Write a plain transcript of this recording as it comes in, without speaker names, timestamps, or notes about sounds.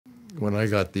When I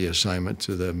got the assignment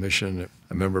to the mission, I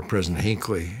remember President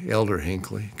Hinckley, Elder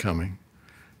Hinckley, coming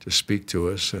to speak to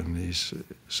us, and he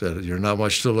said, "You're not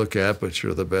much to look at, but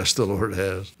you're the best the Lord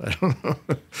has." I don't know.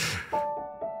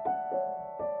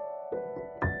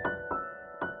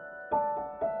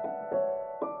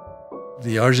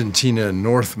 The Argentina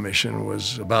North Mission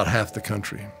was about half the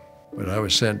country, but I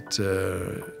was sent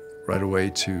right away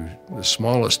to the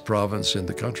smallest province in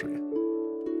the country.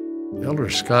 Elder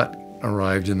Scott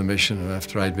arrived in the mission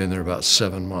after I'd been there about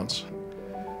 7 months.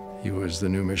 He was the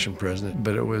new mission president,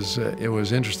 but it was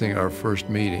interesting, our first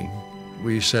meeting.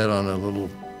 We sat on a little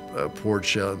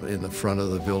porch out in the front of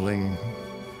the building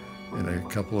in a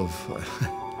couple of,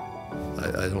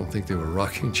 I don't think they were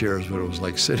rocking chairs, but it was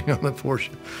like sitting on the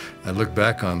porch. I look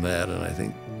back on that and I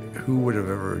think, who would have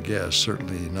ever guessed,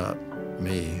 certainly not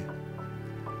me,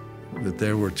 that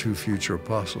there were two future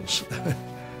apostles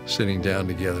sitting down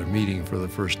together, meeting for the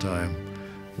first time,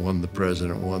 one the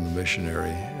president, one the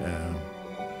missionary,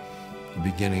 the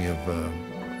beginning of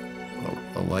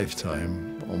a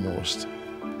lifetime almost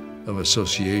of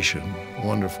association,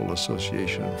 wonderful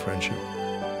association and friendship.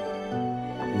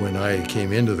 When I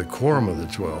came into the Quorum of the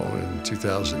 12 in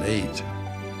 2008,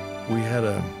 we had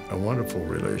a wonderful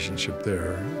relationship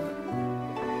there.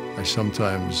 I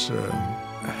sometimes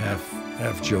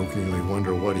half jokingly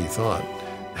wonder what he thought.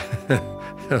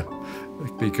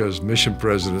 Because mission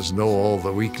presidents know all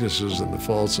the weaknesses and the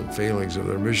faults and failings of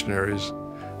their missionaries,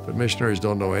 but missionaries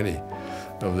don't know any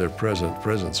of their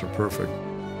presence are perfect.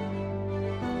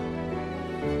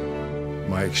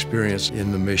 My experience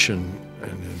in the mission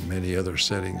and in many other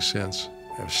settings since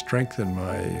have strengthened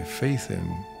my faith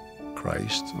in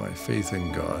Christ, my faith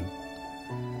in God.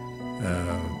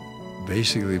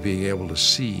 Basically being able to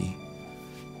see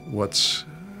what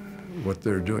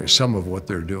they're doing, some of what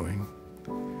they're doing,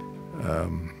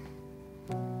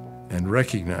 and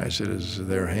recognize it as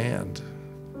their hand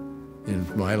in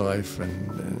my life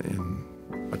and in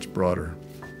much broader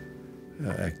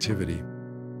activity.